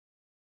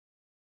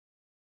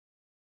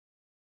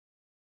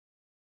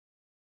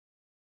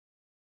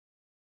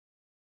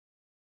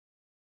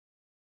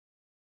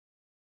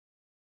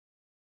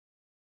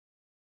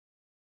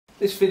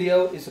This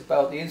video is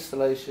about the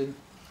installation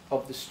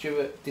of the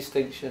Stewart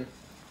Distinction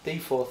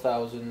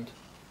D4000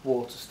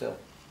 Waterstill.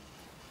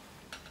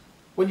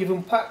 When you've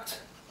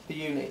unpacked the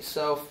unit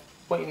itself,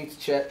 what you need to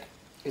check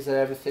is that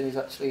everything is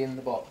actually in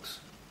the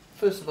box.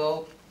 First of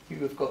all, you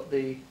have got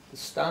the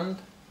stand.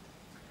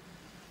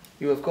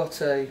 You have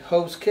got a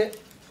hose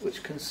kit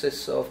which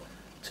consists of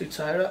 2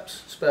 tie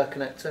wraps, spare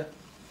connector,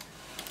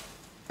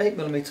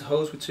 8mm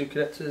hose with 2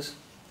 connectors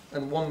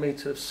and 1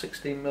 metre of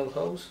 16mm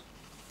hose.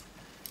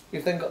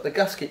 You've then got the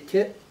gasket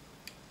kit,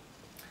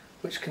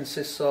 which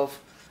consists of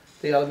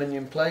the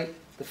aluminium plate,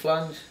 the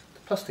flange, the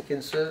plastic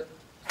insert,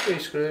 3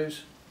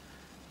 screws,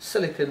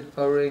 silicone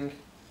O-ring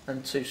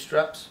and 2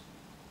 straps.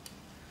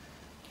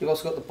 You've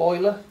also got the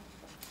boiler,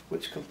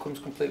 which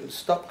comes complete with a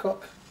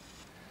stopcock,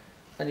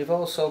 and you've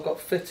also got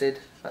fitted,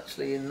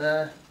 actually in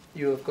there,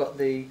 you have got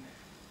the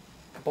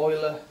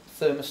boiler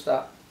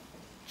thermostat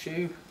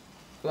tube,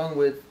 along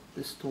with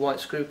the white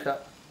screw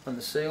cap and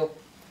the seal.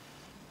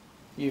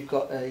 You've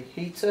got a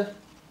heater,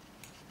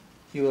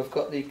 you have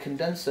got the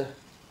condenser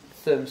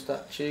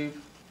thermostat tube,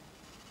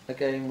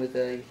 again with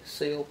a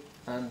seal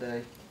and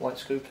a white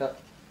screw cap.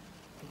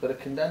 You've got a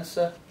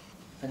condenser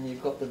and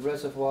you've got the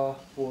reservoir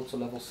water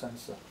level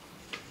sensor.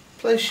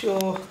 Place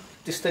your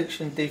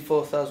Distinction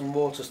D4000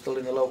 Waterstill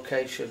in a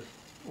location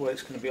where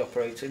it's going to be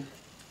operating,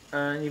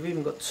 and you've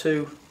even got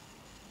 2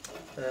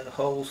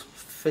 holes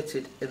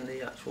fitted in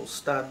the actual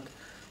stand.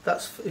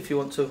 That's if you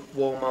want to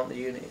wall mount the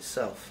unit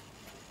itself.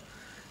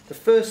 The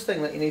first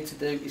thing that you need to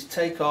do is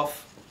take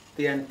off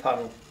the end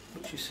panel,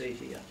 which you see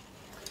here.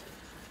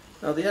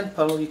 Now the end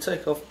panel you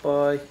take off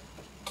by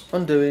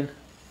undoing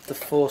the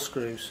 4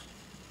 screws.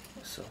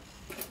 So,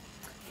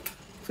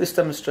 for this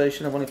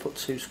demonstration I've only put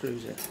 2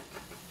 screws in.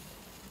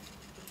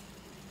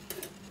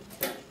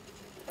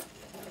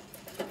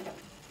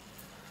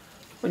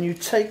 When you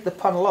take the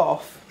panel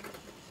off,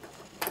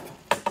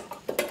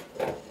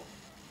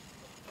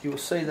 you will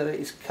see that it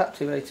is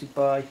captivated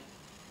by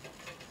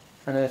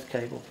an earth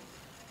cable.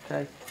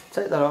 Okay,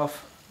 take that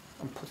off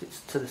and put it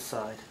to the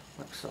side,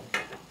 like so.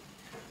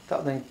 That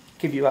will then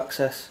give you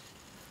access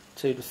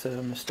to the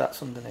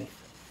thermostats underneath.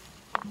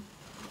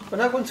 We're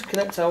now going to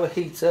connect our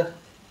heater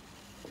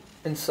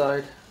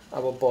inside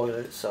our boiler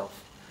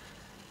itself.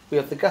 We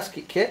have the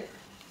gasket kit,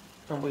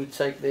 and we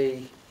take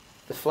the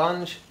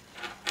flange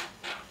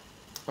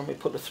and we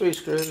put the 3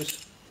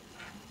 screws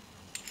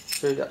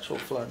through the actual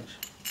flange.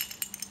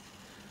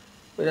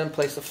 We then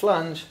place the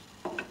flange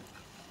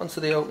onto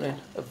the opening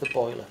of the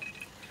boiler.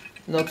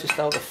 Notice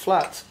how the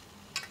flat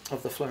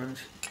of the flange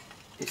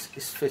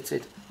is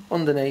fitted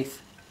underneath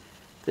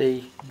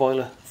the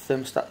boiler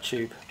thermostat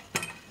tube.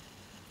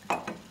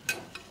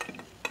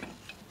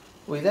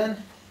 We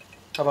then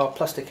have our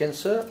plastic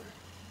insert,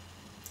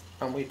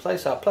 and we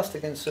place our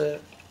plastic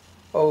insert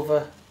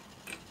over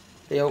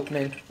the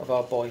opening of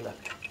our boiler.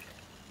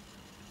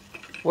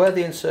 Where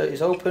the insert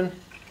is open,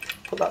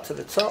 put that to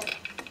the top,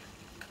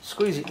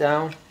 squeeze it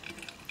down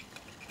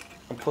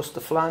and push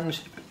the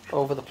flange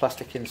over the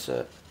plastic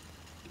insert.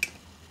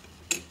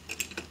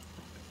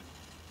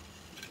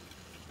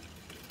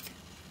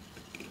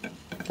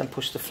 Then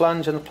push the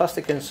flange and the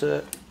plastic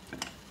insert,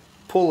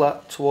 pull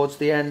that towards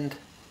the end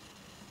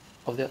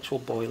of the actual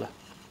boiler.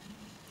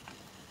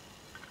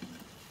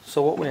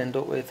 So what we end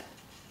up with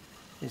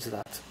is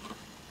that.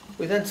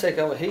 We then take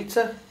our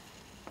heater,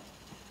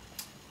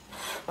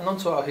 and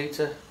onto our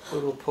heater we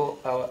will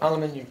put our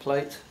aluminium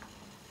plate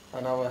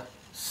and our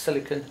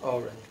silicone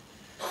O-ring.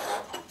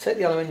 Take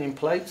the aluminium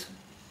plate,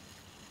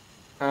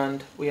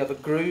 and we have a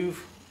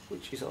groove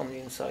which is on the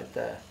inside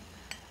there.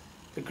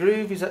 The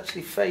groove is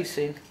actually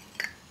facing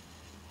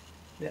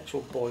the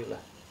actual boiler,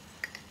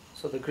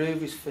 so the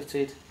groove is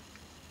fitted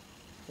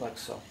like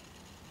so.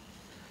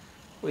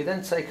 We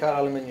then take our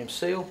aluminium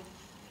seal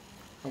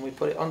and we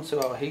put it onto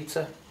our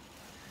heater.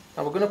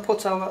 Now we're going to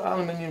put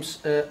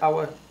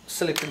our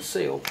silicone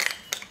seal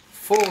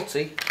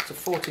 40 to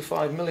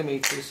 45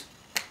 millimeters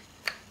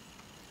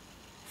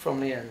from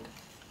the end.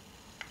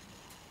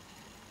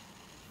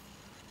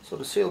 So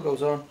the seal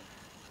goes on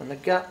and the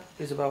gap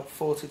is about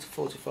 40 to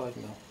 45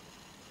 mil.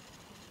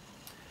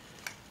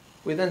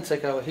 We then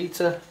take our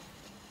heater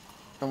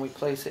and we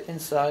place it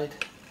inside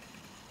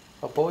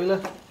our boiler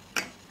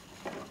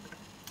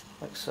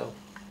like so.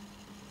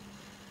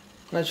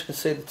 And as you can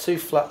see, the 2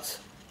 flats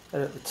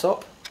are at the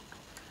top.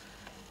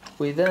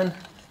 We then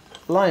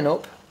line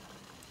up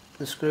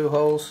the screw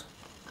holes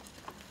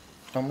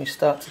and we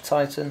start to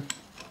tighten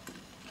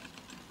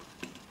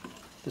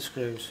the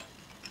screws.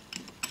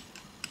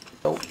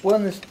 So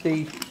when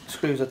the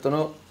screws are done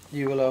up,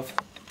 you will have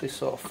this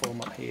sort of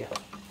format here.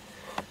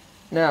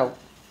 Now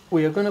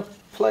we are going to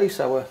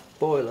place our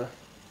boiler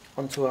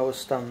onto our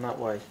stand that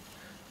way,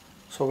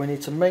 so we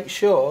need to make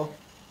sure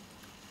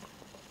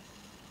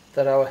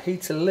that our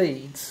heater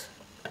leads,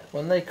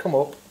 when they come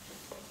up,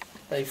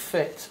 they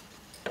fit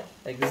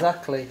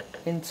exactly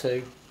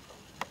into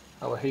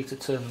our heater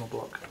terminal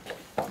block.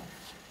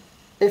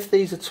 If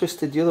these are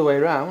twisted the other way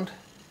around,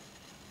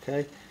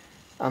 okay,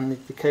 and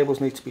the cables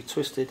need to be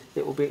twisted,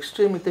 it will be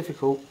extremely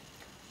difficult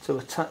to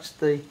attach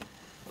the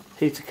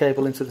heater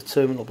cable into the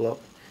terminal block.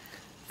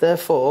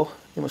 Therefore,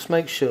 you must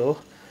make sure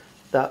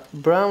that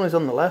brown is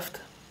on the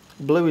left,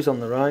 blue is on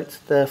the right.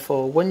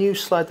 Therefore, when you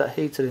slide that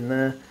heater in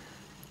there,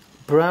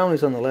 brown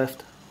is on the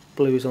left,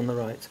 blue is on the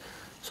right.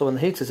 So when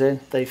the heater's in,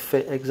 they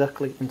fit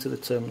exactly into the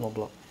terminal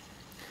block.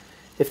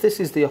 If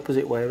this is the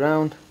opposite way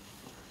around,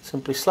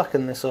 simply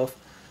slacken this off,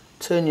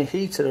 turn your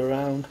heater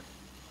around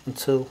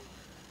until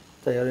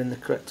they are in the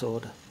correct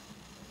order.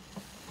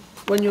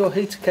 When your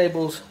heater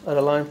cables are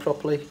aligned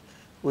properly,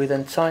 we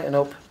then tighten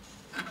up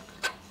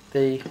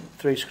the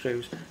 3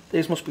 screws.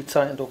 These must be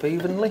tightened up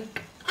evenly,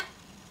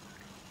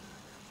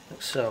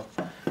 like so.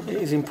 It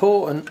is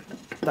important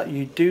that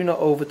you do not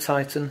over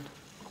tighten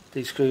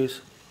these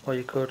screws, or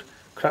you could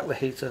crack the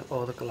heater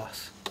or the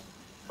glass.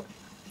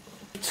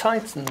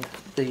 Tightened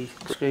the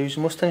screws,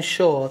 you must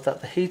ensure that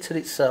the heater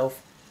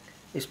itself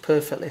is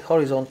perfectly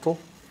horizontal.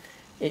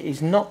 It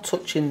is not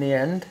touching the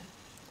end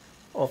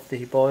of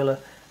the boiler,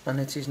 and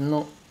it is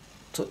not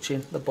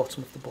touching the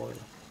bottom of the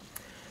boiler.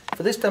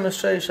 For this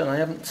demonstration, I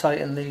haven't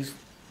tightened these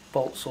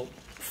bolts up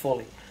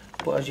fully,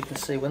 but as you can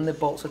see, when the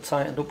bolts are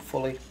tightened up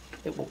fully,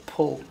 it will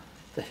pull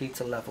the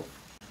heater level.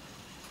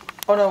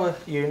 On our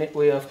unit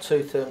we have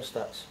 2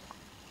 thermostats.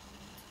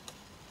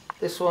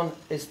 This one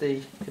is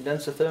the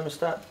condenser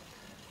thermostat,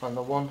 and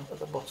the one at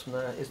the bottom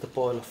there is the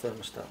boiler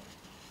thermostat.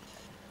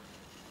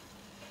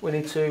 We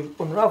need to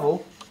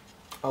unravel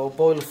our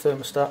boiler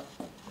thermostat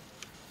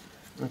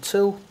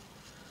until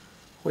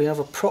we have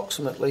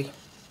approximately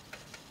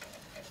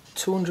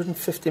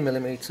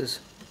 250mm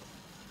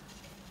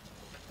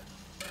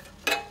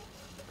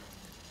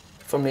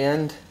from the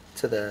end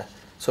to there.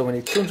 So we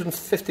need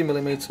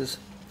 250mm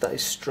that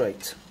is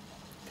straight.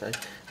 Okay,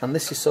 and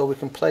this is so we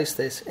can place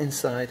this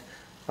inside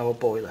our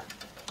boiler.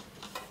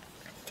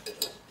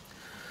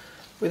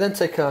 We then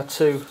take our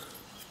 2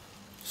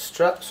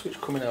 straps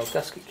which come in our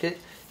gasket kit.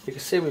 You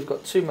can see we've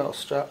got 2 metal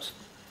straps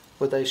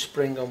with a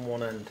spring on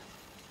one end.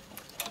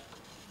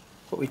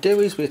 What we do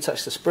is we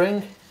attach the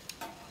spring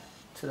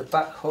to the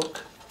back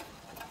hook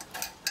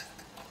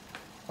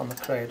on the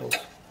cradles.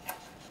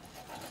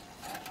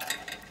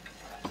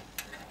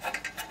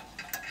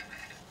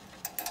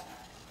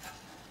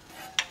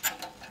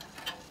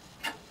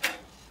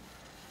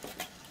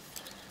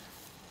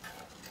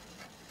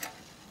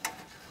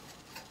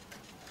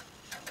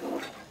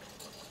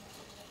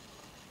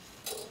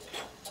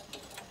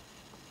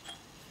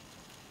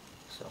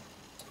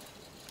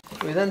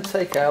 We then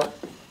take out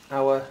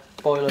our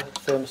boiler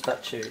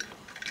thermostat tube.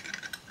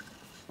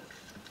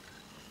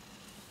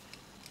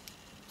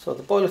 So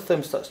the boiler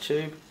thermostat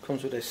tube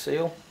comes with a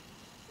seal,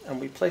 and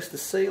we place the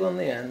seal on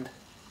the end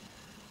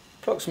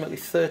approximately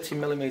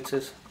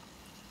 30mm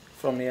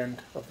from the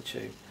end of the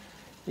tube.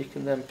 You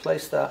can then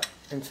place that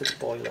into the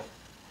boiler,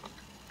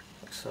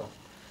 like so.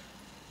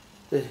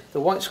 The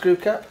white screw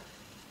cap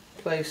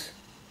place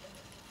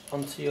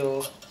onto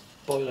your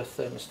boiler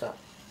thermostat,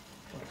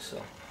 like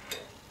so.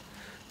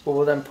 We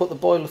will then put the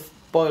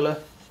boiler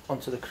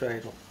onto the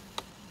cradle.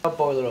 Our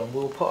boiler on,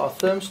 we will put our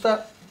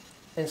thermostat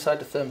inside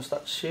the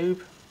thermostat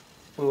tube.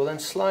 We will then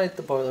slide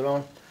the boiler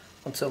on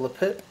until the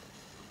pip,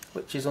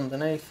 which is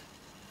underneath,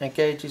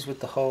 engages with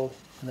the hole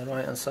in the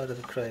right hand side of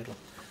the cradle.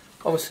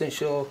 Obviously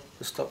ensure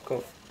the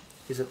stopcock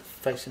is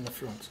facing the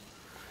front.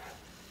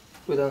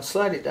 We then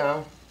slide it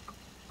down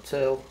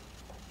till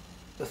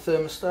the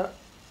thermostat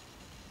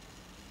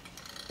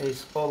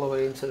is all the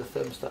way into the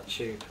thermostat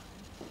tube.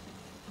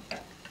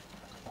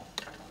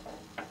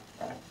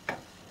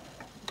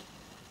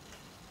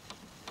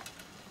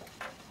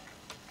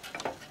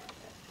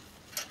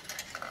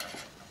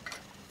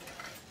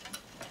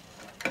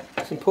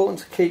 It's important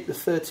to keep the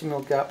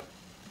 30mm gap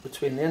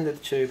between the end of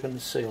the tube and the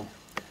seal.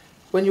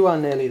 When you are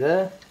nearly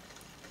there,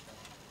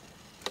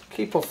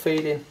 keep on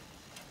feeding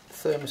the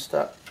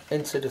thermostat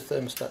into the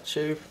thermostat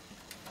tube,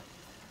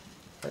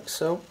 like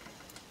so.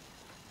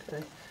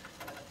 Okay.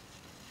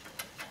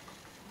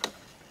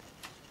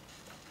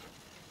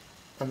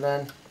 And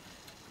then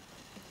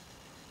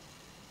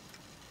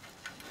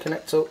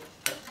connect up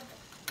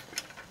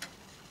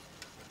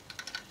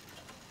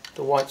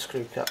the white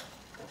screw cap.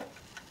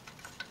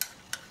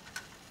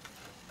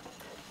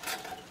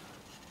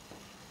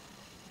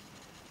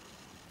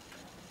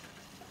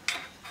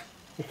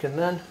 You can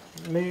then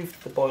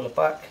move the boiler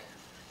back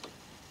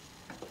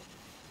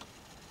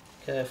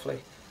carefully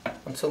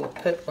until the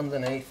pip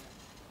underneath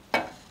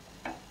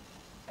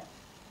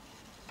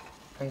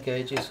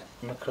engages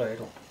on the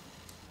cradle.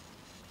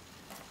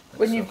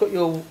 When you've got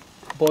your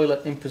boiler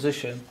in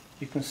position,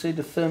 you can see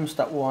the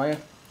thermostat wire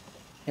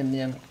in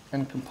the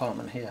end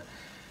compartment here.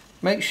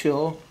 Make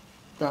sure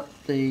that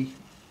the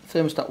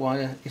thermostat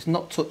wire is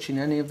not touching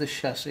any of the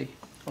chassis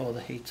or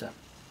the heater.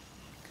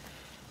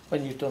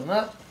 When you've done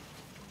that,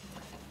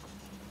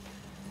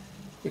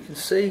 you can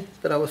see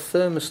that our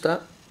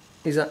thermostat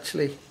is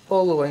actually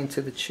all the way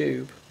into the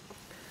tube,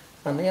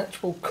 and the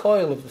actual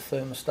coil of the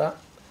thermostat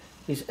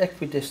is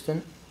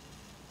equidistant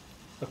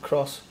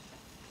across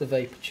the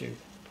vapour tube,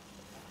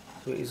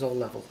 so it is all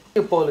level.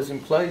 Your boiler's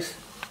in place,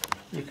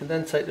 you can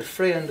then take the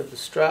free end of the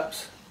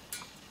straps,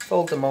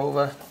 fold them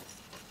over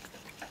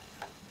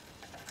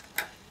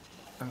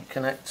and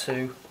connect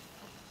to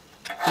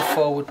the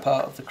forward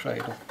part of the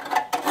cradle.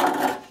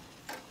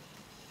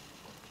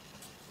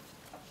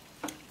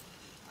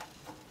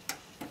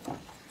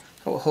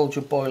 That will hold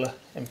your boiler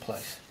in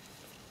place.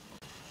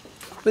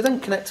 We then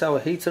connect our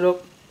heater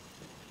up.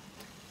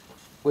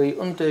 We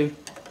undo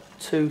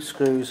 2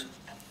 screws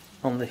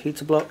on the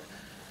heater block.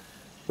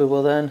 We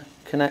will then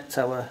connect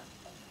our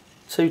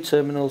 2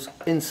 terminals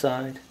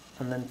inside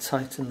and then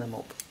tighten them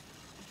up.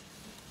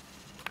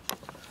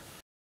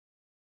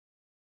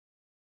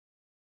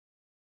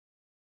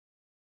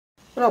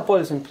 When our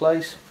boiler is in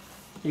place,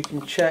 you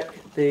can check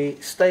the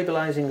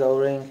stabilising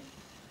O-ring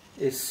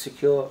is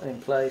secure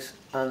in place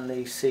and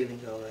the sealing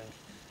O-ring.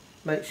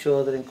 Make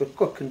sure they're in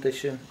good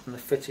condition and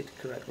they're fitted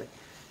correctly.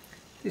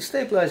 The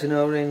stabilising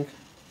O-ring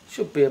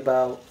should be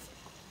about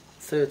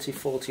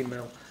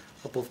 30-40mm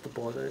above the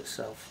boiler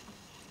itself.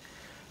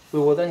 We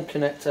will then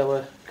connect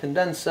our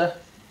condenser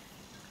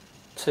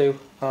to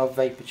our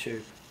vapour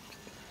tube.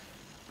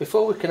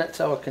 Before we connect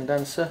our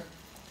condenser,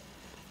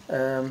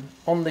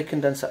 on the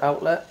condenser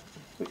outlet,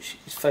 which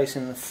is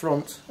facing the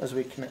front as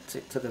we connect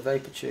it to the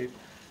vapour tube,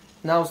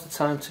 now's the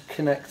time to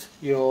connect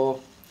your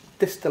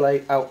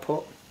distillate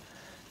output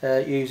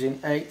using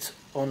 8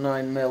 or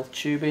 9mm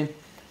tubing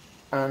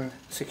and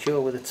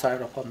secure with a tie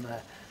wrap on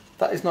there.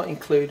 That is not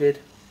included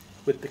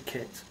with the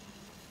kit.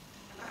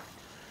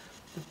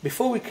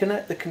 Before we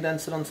connect the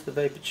condenser onto the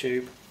vapour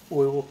tube,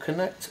 we will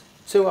connect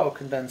to our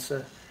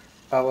condenser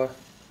our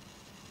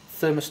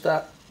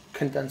thermostat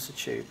condenser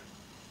tube,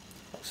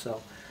 like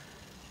so.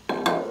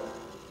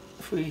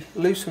 If we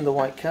loosen the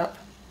white cap,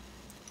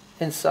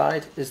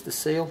 inside is the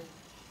seal,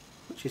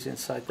 which is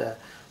inside there.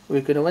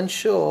 We're going to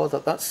ensure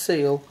that that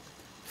seal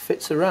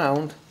fits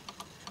around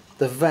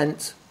the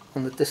vent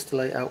on the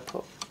distillate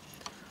output.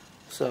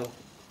 So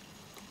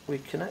we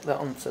connect that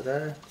onto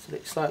there so that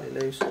it's slightly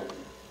loose.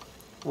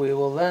 We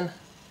will then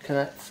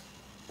connect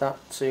that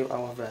to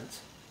our vent.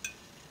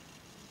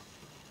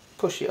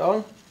 Push it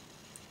on,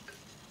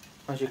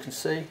 as you can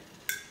see,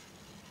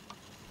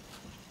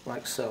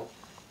 like so.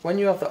 When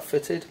you have that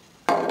fitted,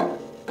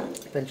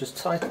 then just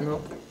tighten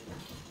up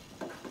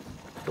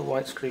the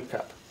white screw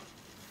cap.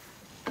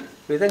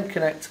 We then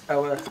connect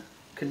our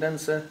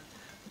condenser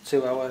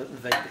to our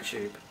vapour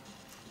tube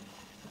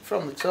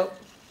from the top,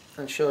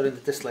 ensuring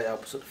the distillate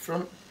output at the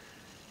front.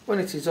 When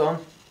it is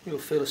on, you will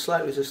feel a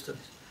slight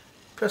resistance.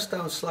 Press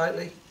down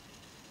slightly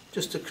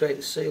just to create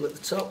the seal at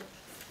the top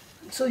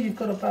until you've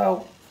got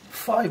about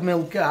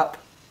 5mm gap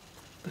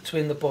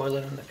between the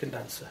boiler and the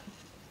condenser.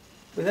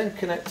 We then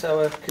connect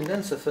our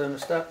condenser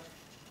thermostat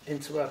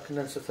into our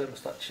condenser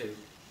thermostat tube.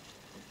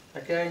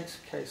 Again, it's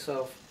a case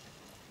of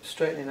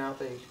straightening out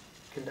the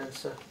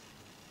condenser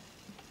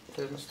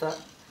thermostat,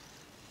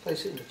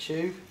 place it in the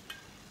tube,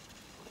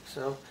 like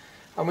so,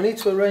 and we need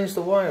to arrange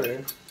the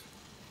wiring,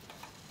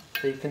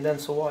 the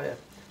condenser wire,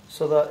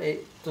 so that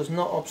it does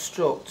not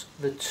obstruct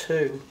the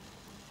 2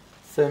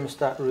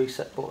 thermostat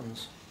reset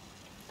buttons.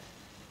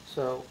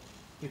 So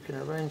you can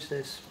arrange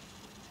this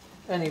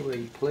anywhere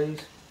you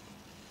please.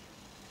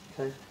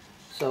 Okay,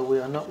 so we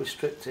are not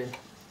restricting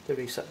the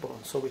reset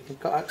buttons, so we can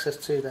get access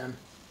to them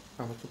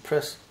and we can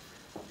press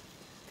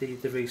the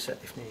reset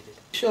if needed.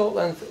 Short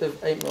length of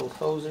 8mm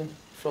hosing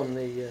from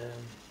the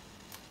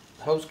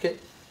hose kit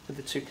with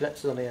the 2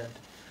 connectors on the end.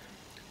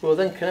 We'll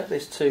then connect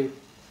this to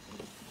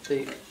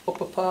the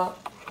upper part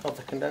of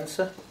the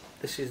condenser.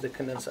 This is the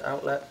condenser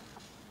outlet,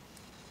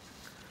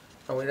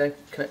 and we then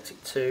connect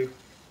it to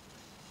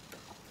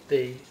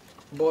the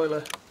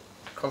boiler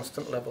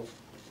constant level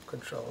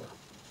controller,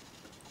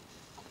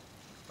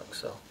 like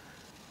so.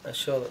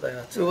 Ensure that they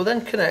are. We will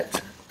then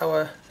connect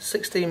our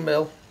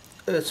 16mm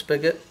earth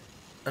spigot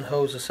and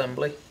hose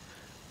assembly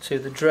to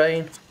the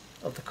drain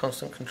of the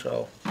constant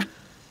control.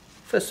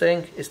 First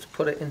thing is to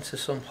put it into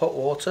some hot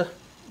water.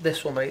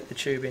 This will make the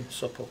tubing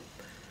supple,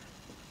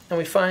 and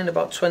we find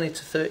about 20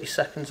 to 30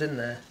 seconds in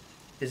there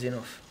is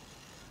enough.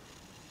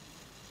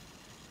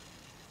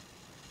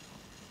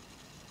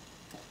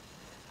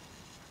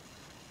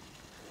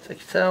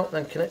 Take it out,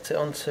 then connect it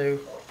onto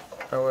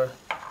our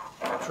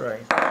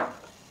drain.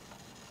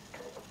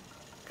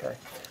 Okay.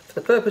 For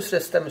the purpose of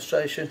this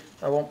demonstration,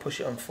 I won't push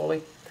it on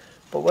fully,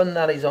 but when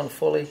that is on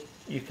fully,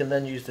 you can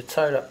then use the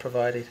tie wrap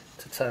provided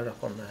to tie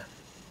wrap on there.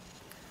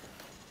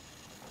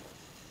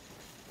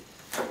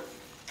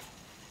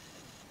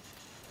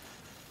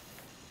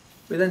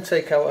 We then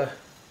take our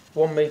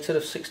 1 metre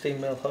of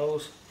 16mm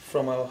hose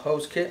from our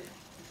hose kit,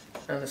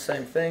 and the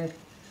same thing,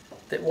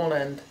 dip one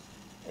end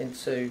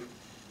into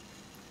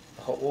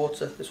the hot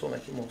water. This will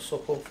make it more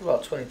supple for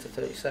about 20 to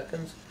 30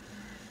 seconds.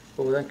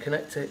 We'll then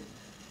connect it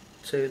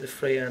to the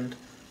free end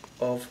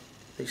of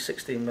the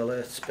 16mm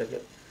earth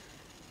spigot.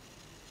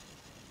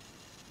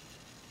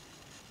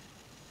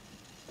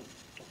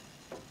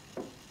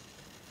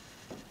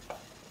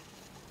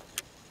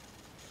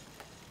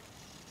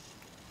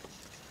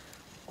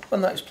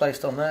 When that is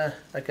placed on there,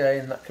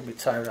 again that can be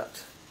tie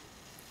wrapped.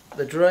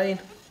 The drain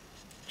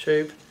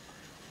tube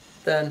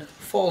then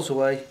falls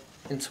away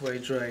into a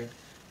drain.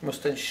 You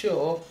must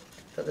ensure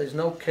that there's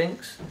no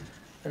kinks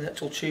and the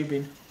actual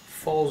tubing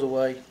falls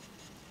away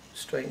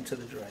straight into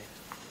the drain.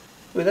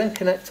 We then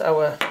connect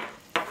our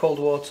cold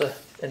water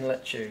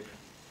inlet tube.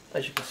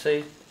 As you can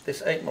see,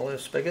 this 8mm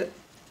earth spigot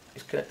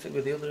is connected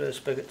with the other earth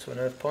spigot to an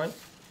earth point.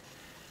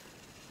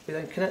 We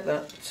then connect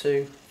that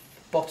to the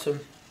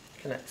bottom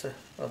connector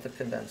of the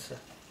condenser.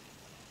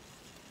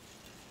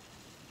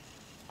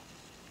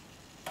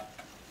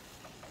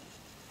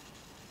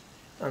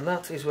 And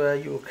that is where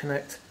you will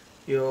connect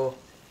your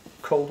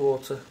cold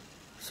water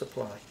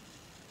supply.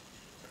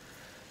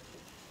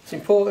 It's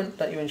important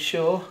that you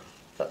ensure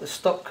that the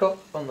stopcock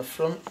on the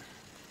front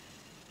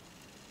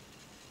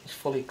is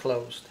fully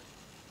closed,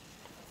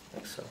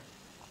 like so.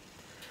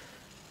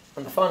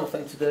 And the final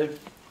thing to do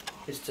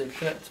is to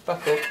connect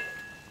back up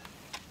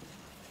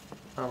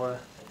our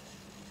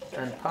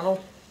end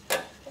panel.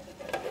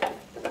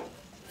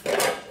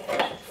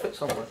 It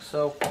fits on like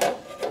so.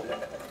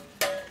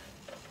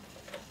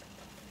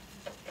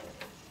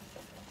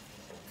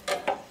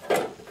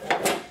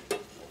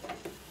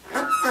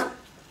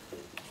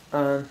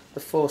 And the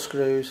 4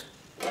 screws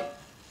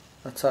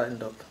are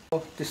tightened up.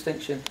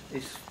 Distinction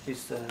is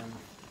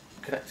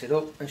connected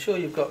up. Ensure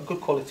you've got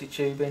good quality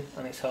tubing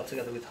and it's held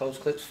together with hose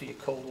clips for your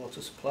cold water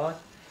supply.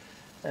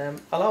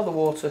 Allow the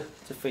water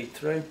to feed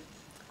through.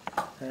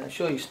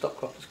 Ensure your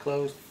stopcock is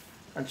closed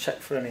and check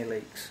for any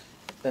leaks.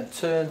 Then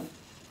turn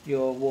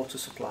your water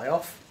supply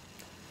off.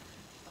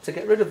 To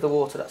get rid of the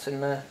water that's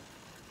in there,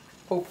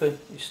 open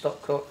your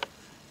stopcock.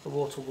 The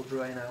water will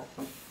drain out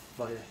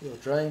via your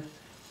drain.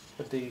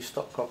 The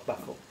stopcock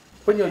back up.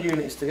 When your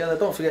unit is together,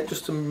 don't forget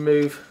just to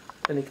remove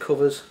any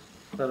covers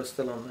that are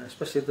still on there,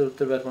 especially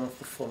the red one off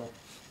the funnel.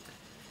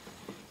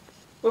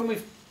 When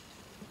we've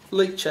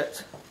leak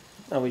checked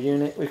our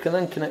unit, we can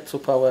then connect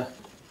up our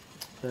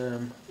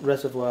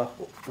reservoir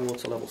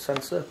water level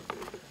sensor.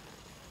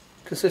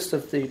 It consists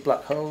of the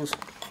black hose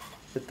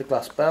with the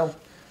glass bell.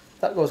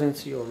 That goes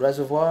into your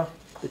reservoir.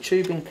 The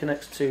tubing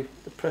connects to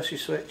the pressure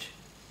switch,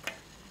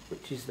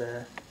 which is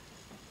there,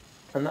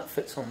 and that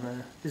fits on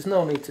there. There's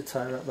no need to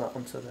tie that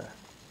onto there.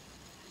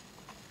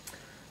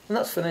 When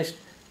that's finished,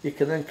 you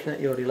can then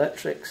connect your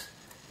electrics.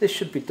 This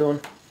should be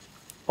done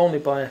only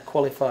by a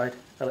qualified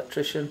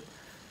electrician,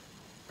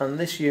 and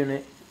this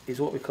unit is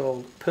what we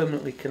call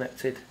permanently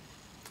connected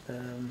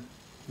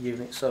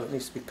unit, so it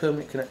needs to be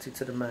permanently connected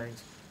to the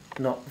mains,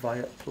 not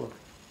via a plug.